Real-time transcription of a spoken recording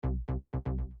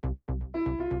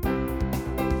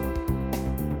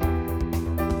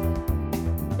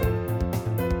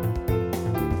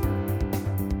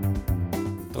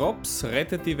Drops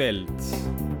rettet die Welt.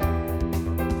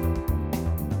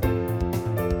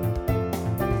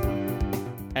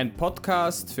 Ein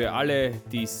Podcast für alle,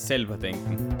 die selber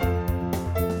denken.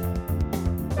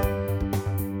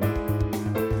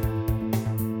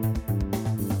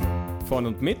 Von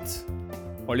und mit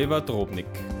Oliver Drobnik.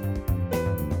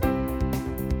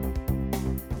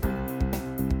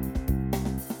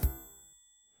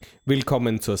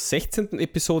 Willkommen zur 16.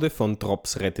 Episode von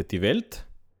Drops rettet die Welt.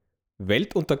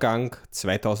 Weltuntergang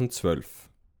 2012.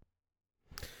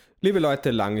 Liebe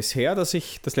Leute, lang ist her, dass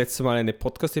ich das letzte Mal eine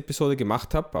Podcast-Episode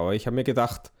gemacht habe, aber ich habe mir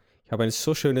gedacht, ich habe ein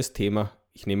so schönes Thema,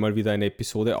 ich nehme mal wieder eine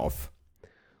Episode auf.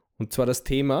 Und zwar das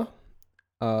Thema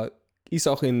ist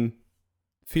auch in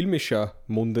filmischer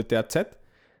Munde derzeit.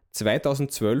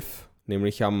 2012,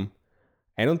 nämlich am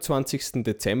 21.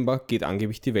 Dezember, geht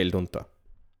angeblich die Welt unter.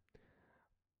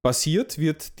 Basiert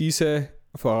wird diese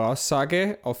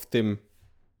Voraussage auf dem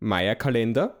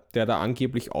Maya-Kalender, der da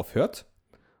angeblich aufhört.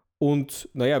 Und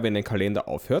naja, wenn ein Kalender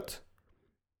aufhört,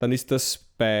 dann ist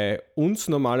das bei uns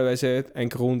normalerweise ein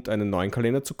Grund, einen neuen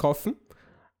Kalender zu kaufen.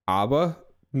 Aber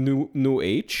New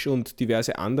Age und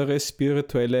diverse andere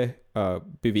spirituelle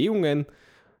Bewegungen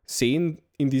sehen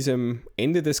in diesem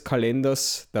Ende des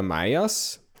Kalenders der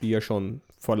Mayas, die ja schon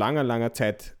vor langer, langer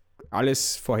Zeit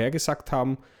alles vorhergesagt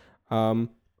haben,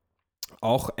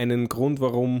 auch einen Grund,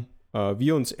 warum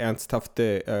wir uns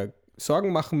ernsthafte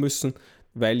Sorgen machen müssen,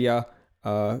 weil ja,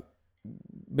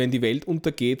 wenn die Welt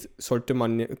untergeht, sollte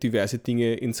man diverse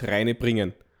Dinge ins Reine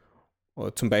bringen.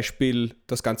 Zum Beispiel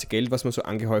das ganze Geld, was man so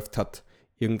angehäuft hat,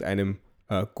 irgendeinem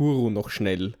Guru noch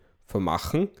schnell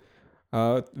vermachen,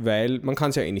 weil man kann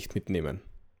es ja eh nicht mitnehmen.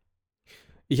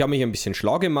 Ich habe mich ein bisschen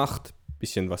schlau gemacht, ein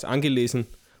bisschen was angelesen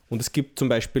und es gibt zum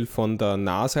Beispiel von der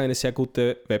NASA eine sehr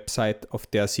gute Website, auf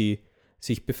der sie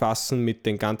sich befassen mit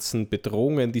den ganzen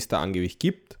Bedrohungen, die es da angeblich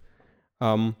gibt.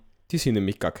 Die sind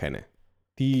nämlich gar keine.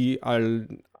 Die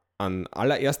an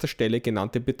allererster Stelle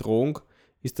genannte Bedrohung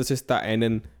ist, dass es da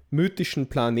einen mythischen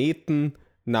Planeten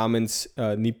namens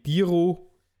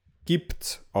Nibiru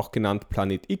gibt, auch genannt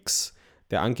Planet X,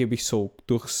 der angeblich so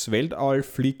durchs Weltall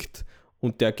fliegt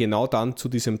und der genau dann zu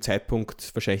diesem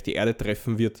Zeitpunkt wahrscheinlich die Erde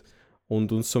treffen wird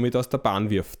und uns somit aus der Bahn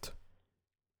wirft.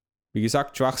 Wie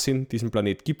gesagt, Schwachsinn, diesen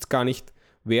Planet gibt es gar nicht.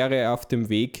 Wäre er auf dem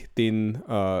Weg, den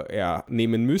er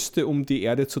nehmen müsste, um die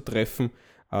Erde zu treffen,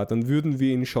 dann würden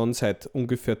wir ihn schon seit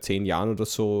ungefähr 10 Jahren oder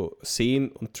so sehen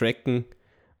und tracken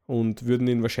und würden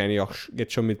ihn wahrscheinlich auch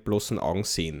jetzt schon mit bloßen Augen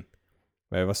sehen.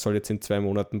 Weil was soll jetzt in 2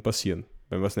 Monaten passieren?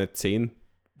 Wenn wir es nicht sehen,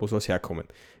 wo soll es herkommen?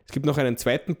 Es gibt noch einen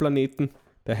zweiten Planeten,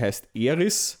 der heißt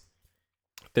Eris.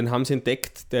 Den haben sie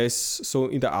entdeckt, der ist so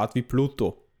in der Art wie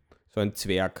Pluto, so ein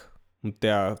Zwerg. Und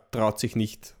der traut sich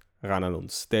nicht ran an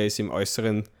uns. Der ist im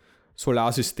äußeren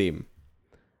Solarsystem.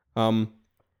 Dann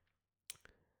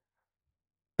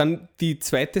die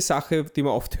zweite Sache, die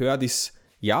man oft hört, ist,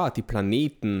 ja, die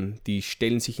Planeten, die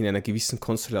stellen sich in einer gewissen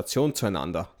Konstellation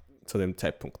zueinander zu dem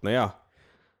Zeitpunkt. Naja,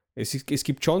 es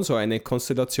gibt schon so eine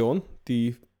Konstellation,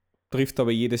 die trifft aber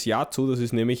jedes Jahr zu. Das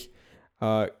ist nämlich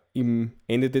im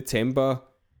Ende Dezember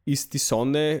ist die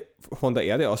Sonne von der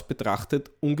Erde aus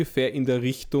betrachtet ungefähr in der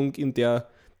Richtung, in der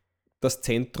das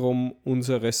Zentrum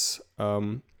unseres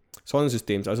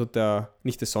Sonnensystems, also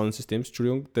nicht des Sonnensystems,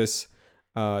 Entschuldigung,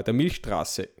 der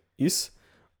Milchstraße ist.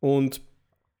 Und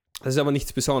das ist aber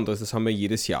nichts Besonderes, das haben wir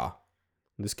jedes Jahr.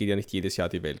 Und es geht ja nicht jedes Jahr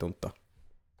die Welt unter.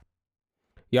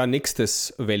 Ja,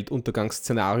 nächstes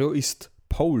Weltuntergangsszenario ist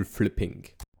Pole Flipping.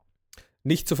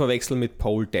 Nicht zu verwechseln mit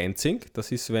Pole Dancing,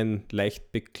 das ist, wenn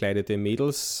leicht bekleidete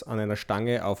Mädels an einer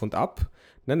Stange auf und ab.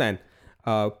 Nein,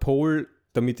 Pole,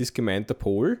 damit ist gemeint der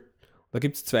Pol. Da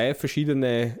gibt es 2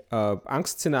 verschiedene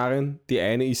Angstszenarien. Die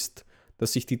eine ist,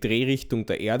 dass sich die Drehrichtung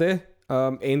der Erde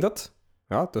ändert,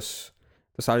 ja, dass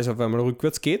alles auf einmal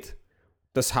rückwärts geht.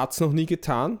 Das hat es noch nie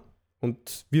getan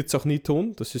und wird es auch nie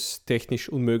tun. Das ist technisch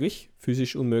unmöglich,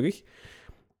 physisch unmöglich.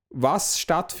 Was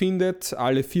stattfindet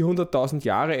alle 400.000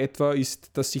 Jahre etwa,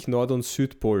 ist, dass sich Nord- und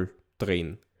Südpol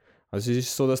drehen. Also es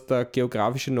ist so, dass der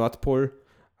geografische Nordpol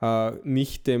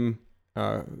nicht dem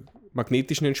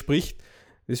magnetischen entspricht.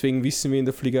 Deswegen wissen wir in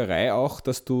der Fliegerei auch,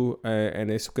 dass du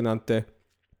eine sogenannte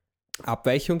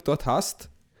Abweichung dort hast.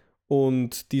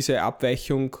 Und diese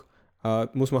Abweichung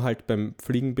muss man halt beim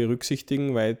Fliegen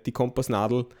berücksichtigen, weil die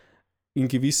Kompassnadel in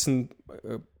gewissen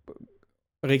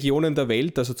Regionen der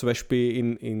Welt, also zum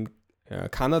Beispiel in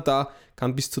Kanada,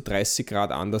 kann bis zu 30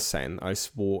 Grad anders sein,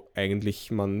 als wo eigentlich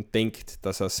man denkt,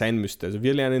 dass er sein müsste. Also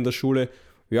wir lernen in der Schule,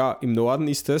 ja, im Norden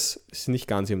ist es nicht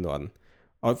ganz im Norden.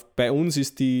 Bei uns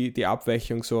ist die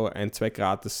Abweichung so 1-2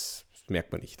 Grad, das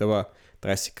merkt man nicht. Aber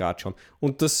 30 Grad schon.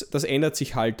 Und das ändert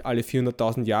sich halt alle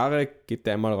 400.000 Jahre, geht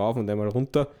einmal rauf und einmal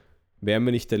runter, werden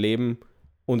wir nicht erleben.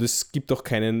 Und es gibt auch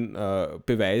keinen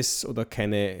Beweis oder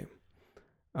keine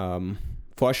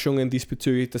Forschungen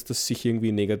diesbezüglich, dass das sich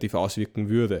irgendwie negativ auswirken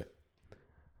würde.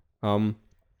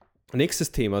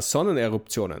 Nächstes Thema,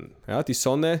 Sonneneruptionen. Ja, die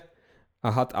Sonne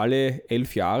hat alle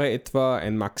 11 Jahre etwa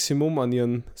ein Maximum an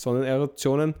ihren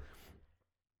Sonneneruptionen.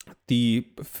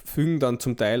 Die fügen dann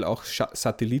zum Teil auch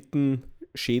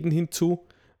Satellitenschäden hinzu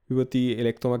über die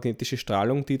elektromagnetische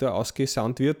Strahlung, die da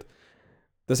ausgesandt wird.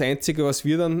 Das Einzige, was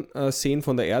wir dann sehen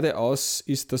von der Erde aus,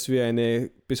 ist, dass wir eine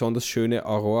besonders schöne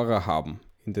Aurora haben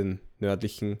in den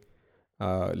nördlichen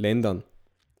Ländern.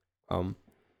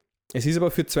 Es ist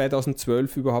aber für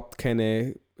 2012 überhaupt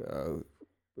keine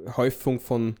Häufung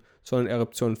von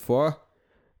Sonneneruptionen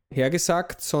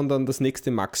vorhergesagt, sondern das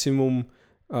nächste Maximum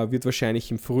wird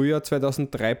wahrscheinlich im Frühjahr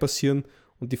 2003 passieren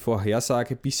und die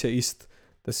Vorhersage bisher ist,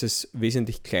 dass es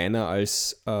wesentlich kleiner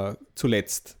als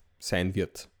zuletzt sein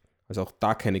wird. Also auch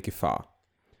da keine Gefahr.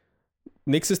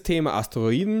 Nächstes Thema,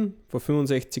 Asteroiden. Vor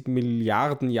 65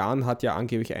 Milliarden Jahren hat ja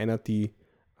angeblich einer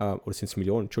oder sind es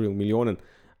Millionen,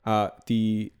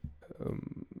 die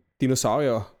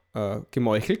Dinosaurier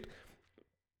gemeuchelt.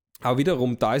 Aber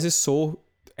wiederum, da ist es so,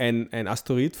 ein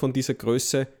Asteroid von dieser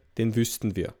Größe, den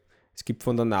wüssten wir. Es gibt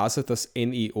von der NASA das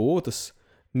NEO, das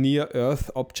Near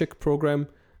Earth Object Program,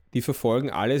 die verfolgen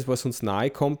alles, was uns nahe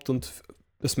kommt und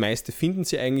das meiste finden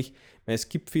sie eigentlich, weil es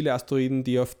gibt viele Asteroiden,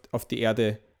 die auf die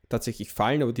Erde tatsächlich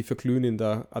fallen, aber die verglühen in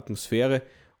der Atmosphäre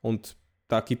und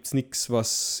da gibt es nichts,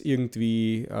 was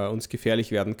irgendwie uns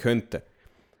gefährlich werden könnte.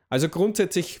 Also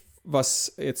grundsätzlich,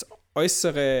 was jetzt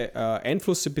äußere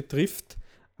Einflüsse betrifft,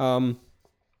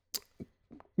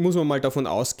 muss man mal davon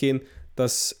ausgehen,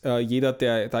 dass jeder,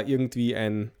 der da irgendwie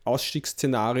ein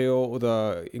Ausstiegsszenario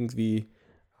oder irgendwie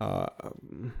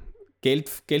Geld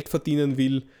verdienen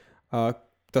will,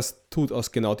 das tut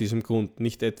aus genau diesem Grund.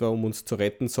 Nicht etwa, um uns zu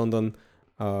retten, sondern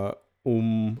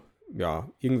um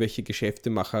irgendwelche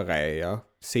Geschäftemacherei. Ja?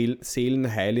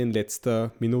 Seelenheil in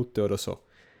letzter Minute oder so.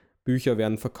 Bücher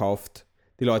werden verkauft.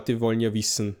 Die Leute wollen ja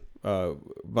wissen,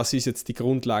 was ist jetzt die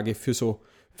Grundlage für so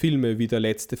Filme wie der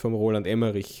letzte vom Roland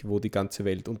Emmerich, wo die ganze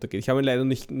Welt untergeht. Ich habe ihn leider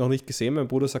noch nicht gesehen. Mein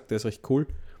Bruder sagt, der ist recht cool.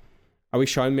 Aber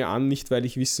ich schaue ihn mir an, nicht weil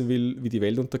ich wissen will, wie die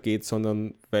Welt untergeht,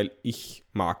 sondern weil ich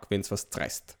mag, wenn es was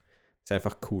zerreißt. Ist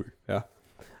einfach cool. Ja.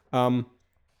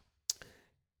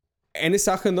 Eine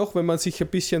Sache noch, wenn man sich ein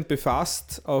bisschen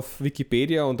befasst auf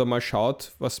Wikipedia und einmal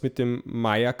schaut, was mit dem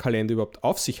Maya-Kalender überhaupt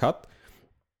auf sich hat,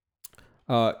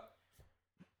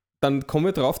 dann kommen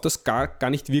wir drauf, dass gar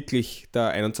nicht wirklich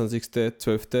der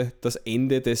 21.12. das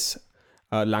Ende des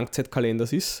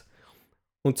Langzeitkalenders ist.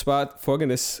 Und zwar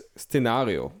folgendes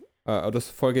Szenario, oder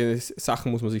folgende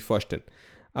Sachen muss man sich vorstellen.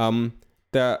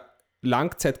 Der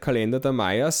Langzeitkalender der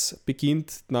Mayas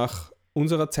beginnt nach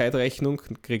unserer Zeitrechnung,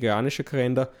 gregorianischer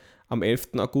Kalender, am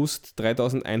 11. August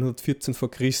 3114 vor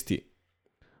Christi.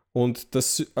 Und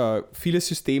viele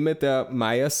Systeme der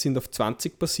Mayas sind auf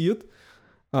 20 basiert.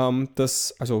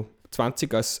 Also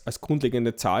 20 als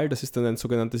grundlegende Zahl, das ist dann ein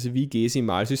sogenanntes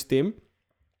Vigesimalsystem.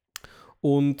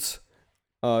 Und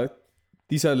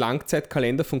dieser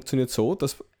Langzeitkalender funktioniert so,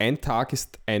 dass ein Tag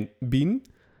ist ein Bin,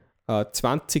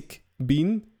 20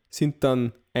 Bin sind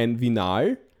dann ein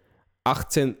Vinal,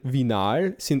 18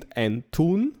 Vinal sind ein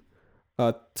Tun,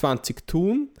 20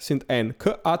 Tun sind ein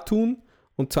K-A-Tun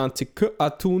und 20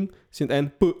 K-A-Tun sind ein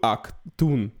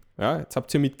B-A-Tun. Ja, jetzt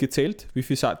habt ihr mitgezählt. Wie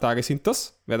viele Tage sind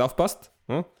das? Wer aufpasst?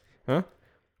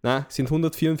 Na, sind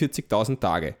 144.000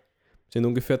 Tage. Sind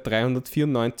ungefähr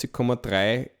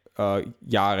 394,3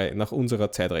 Jahre nach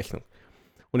unserer Zeitrechnung.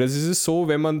 Und jetzt ist es so,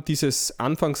 wenn man dieses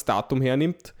Anfangsdatum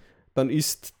hernimmt, dann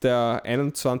ist der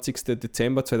 21.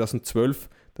 Dezember 2012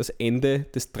 das Ende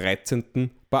des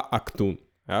 13. Ba'aktun.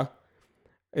 Ja?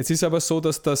 Es ist aber so,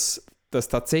 dass das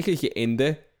tatsächliche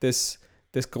Ende des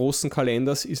großen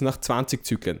Kalenders ist nach 20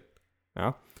 Zyklen.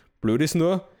 Ja? Blöd ist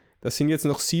nur, da sind jetzt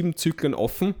noch 7 Zyklen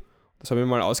offen. Das habe ich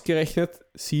mal ausgerechnet.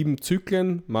 7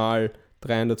 Zyklen mal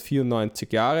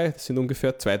 394 Jahre, das sind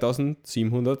ungefähr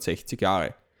 2760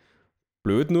 Jahre.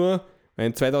 Blöd nur, weil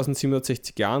in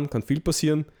 2760 Jahren kann viel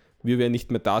passieren. Wir werden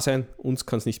nicht mehr da sein, uns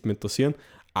kann es nicht mehr interessieren.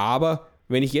 Aber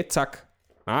wenn ich jetzt sage,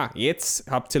 jetzt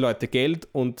habt ihr Leute Geld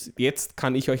und jetzt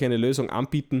kann ich euch eine Lösung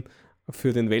anbieten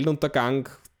für den Weltuntergang,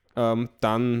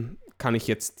 dann kann ich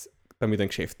jetzt damit ein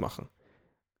Geschäft machen.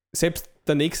 Selbst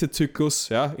der nächste Zyklus,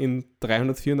 ja, in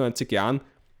 394 Jahren,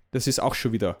 das ist auch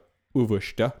schon wieder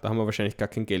urwurscht. Ja? Da haben wir wahrscheinlich gar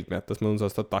kein Geld mehr, dass man uns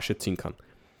aus der Tasche ziehen kann.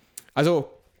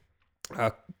 Also,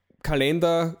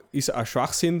 Kalender ist ein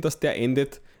Schwachsinn, dass der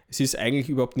endet. Es ist eigentlich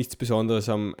überhaupt nichts Besonderes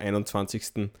am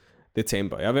 21.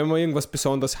 Dezember. Ja, wenn man irgendwas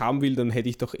Besonderes haben will, dann hätte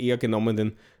ich doch eher genommen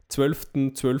den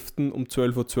 12.12. um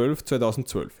 12.12 Uhr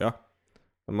 2012. Ja.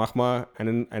 Dann machen wir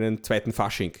einen zweiten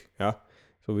Fasching. Ja.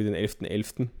 So wie den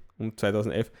 11.11. um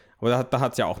 2011. Aber da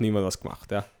hat ja auch niemand was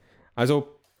gemacht. Ja.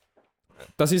 Also,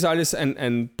 das ist alles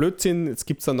ein Blödsinn. Jetzt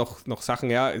gibt es dann noch Sachen,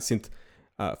 ja, es sind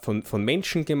von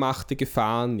Menschen gemachte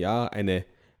Gefahren, ja, eine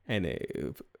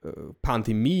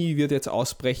Pandemie wird jetzt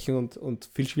ausbrechen und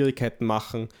viel Schwierigkeiten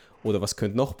machen. Oder was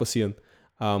könnte noch passieren?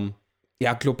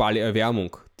 Ja, globale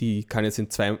Erwärmung. Die kann jetzt in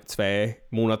zwei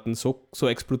Monaten so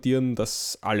explodieren,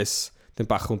 dass alles den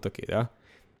Bach runtergeht. Ja,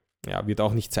 wird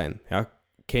auch nicht sein. Ja,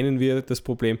 kennen wir das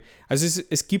Problem. Also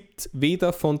es gibt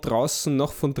weder von draußen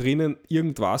noch von drinnen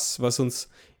irgendwas, was uns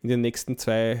in den nächsten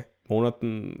 2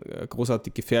 Monaten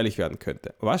großartig gefährlich werden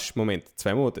könnte. Was? Moment,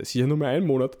 2 Monate. Ist ja nur mal 1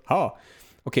 Monat. Ha!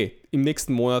 Okay, im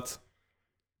nächsten Monat,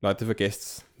 Leute,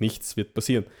 vergesst, nichts wird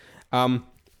passieren. Wenn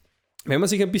man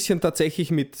sich ein bisschen tatsächlich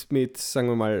mit sagen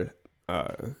wir mal,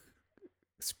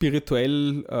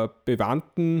 spirituell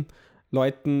bewandten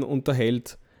Leuten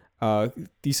unterhält,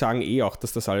 die sagen auch,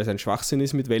 dass das alles ein Schwachsinn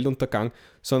ist mit Weltuntergang,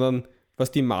 sondern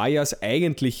was die Mayas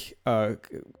eigentlich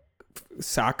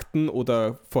sagten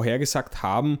oder vorhergesagt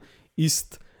haben,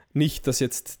 ist nicht, dass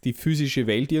jetzt die physische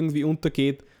Welt irgendwie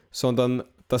untergeht, sondern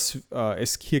dass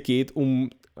es hier geht um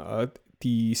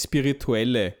die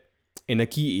spirituelle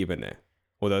Energieebene.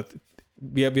 Oder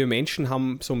wir Menschen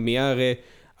haben so mehrere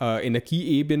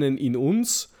Energieebenen in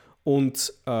uns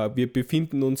und wir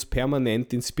befinden uns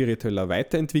permanent in spiritueller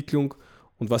Weiterentwicklung.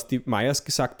 Und was die Mayas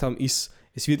gesagt haben, ist,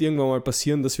 es wird irgendwann mal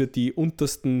passieren, dass wir die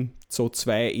untersten so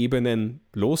 2 Ebenen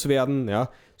loswerden.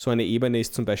 Ja? So eine Ebene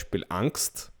ist zum Beispiel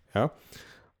Angst. Ja?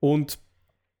 Und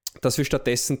dass wir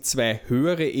stattdessen 2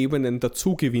 höhere Ebenen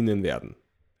dazu gewinnen werden.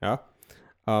 Ja?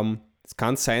 Es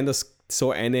kann sein, dass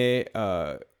so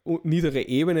eine niedere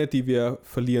Ebene, die wir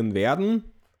verlieren werden,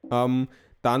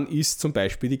 dann ist zum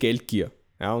Beispiel die Geldgier.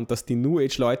 Ja? Und dass die New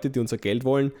Age-Leute, die unser Geld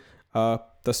wollen,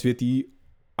 dass wir die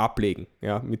ablegen,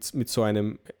 ja? mit so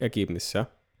einem Ergebnis. Ja?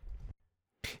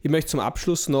 Ich möchte zum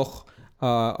Abschluss noch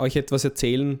euch etwas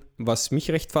erzählen, was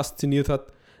mich recht fasziniert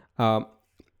hat.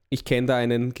 Ich kenne da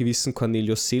einen gewissen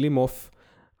Cornelius Selimov,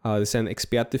 das ist ein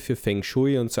Experte für Feng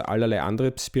Shui und so allerlei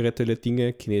andere spirituelle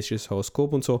Dinge, chinesisches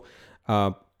Horoskop und so.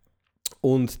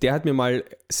 Und der hat mir mal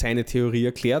seine Theorie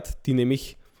erklärt, die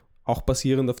nämlich auch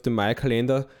basierend auf dem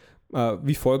Maya-Kalender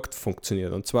wie folgt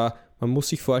funktioniert. Und zwar, man muss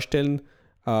sich vorstellen,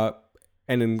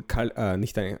 einen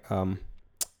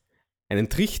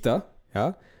Trichter,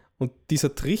 ja, und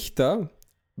dieser Trichter,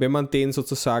 wenn man den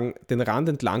sozusagen den Rand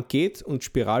entlang geht und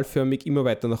spiralförmig immer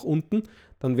weiter nach unten,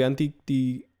 dann werden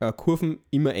die Kurven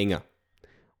immer enger.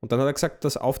 Und dann hat er gesagt,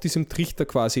 dass auf diesem Trichter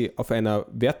quasi auf einer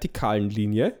vertikalen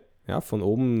Linie, ja, von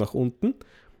oben nach unten,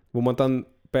 wo man dann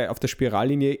auf der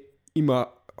Spirallinie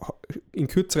immer in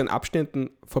kürzeren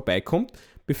Abständen vorbeikommt,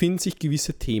 befinden sich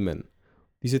gewisse Themen.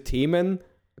 Diese Themen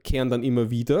kehren dann immer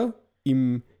wieder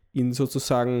in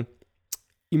sozusagen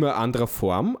immer anderer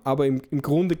Form, aber im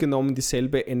Grunde genommen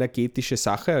dieselbe energetische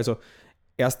Sache. Also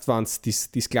erst waren es die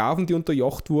Sklaven, die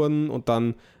unterjocht wurden und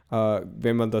dann,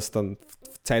 wenn man das dann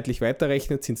zeitlich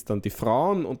weiterrechnet, sind es dann die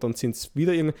Frauen und dann sind es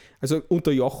wieder irgendwie, also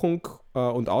Unterjochung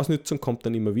und Ausnützung kommt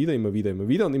dann immer wieder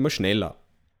und immer schneller.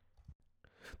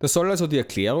 Das soll also die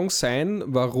Erklärung sein,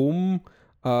 warum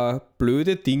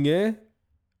blöde Dinge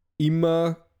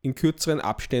immer in kürzeren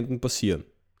Abständen passieren,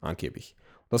 angeblich.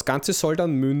 Das Ganze soll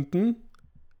dann münden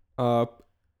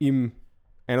im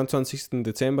 21.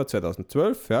 Dezember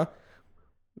 2012, ja.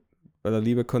 Weil der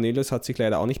liebe Cornelius hat sich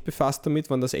leider auch nicht befasst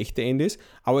damit, wann das echte Ende ist,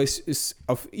 aber es ist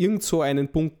auf irgend so einen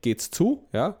Punkt geht es zu,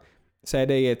 ja. Sei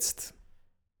der jetzt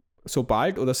so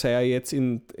bald oder sei er jetzt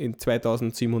in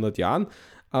 2700 Jahren,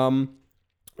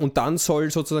 und dann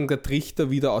soll sozusagen der Trichter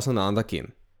wieder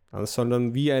auseinandergehen. Das soll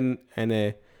dann wie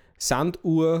eine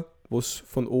Sanduhr, wo es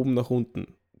von oben nach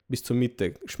unten bis zur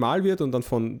Mitte schmal wird und dann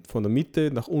von der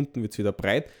Mitte nach unten wird es wieder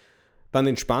breit. Dann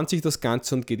entspannt sich das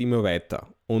Ganze und geht immer weiter.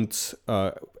 Und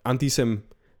an diesem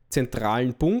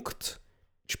zentralen Punkt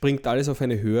springt alles auf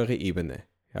eine höhere Ebene.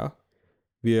 Ja?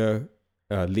 Wir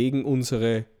legen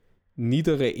unsere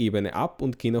niedere Ebene ab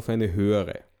und gehen auf eine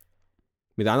höhere.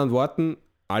 Mit anderen Worten,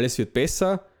 alles wird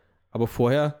besser, aber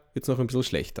vorher wird es noch ein bisschen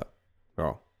schlechter.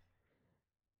 Ja.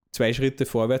 2 Schritte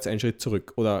vorwärts, 1 Schritt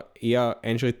zurück. Oder eher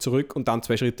 1 Schritt zurück und dann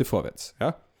 2 Schritte vorwärts.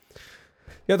 Ja,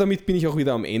 damit bin ich auch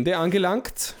wieder am Ende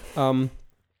angelangt.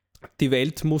 Die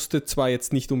Welt musste zwar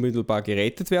jetzt nicht unmittelbar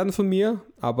gerettet werden von mir,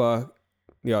 aber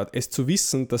ja, es zu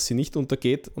wissen, dass sie nicht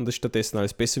untergeht und es stattdessen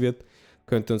alles besser wird,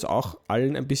 könnte uns auch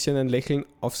allen ein bisschen ein Lächeln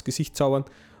aufs Gesicht zaubern.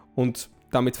 Und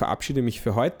damit verabschiede ich mich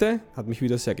für heute. Hat mich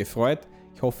wieder sehr gefreut.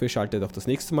 Ich hoffe, ihr schaltet auch das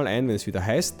nächste Mal ein, wenn es wieder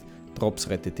heißt, Drops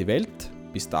rettet die Welt.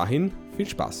 Bis dahin, viel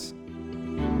Spaß!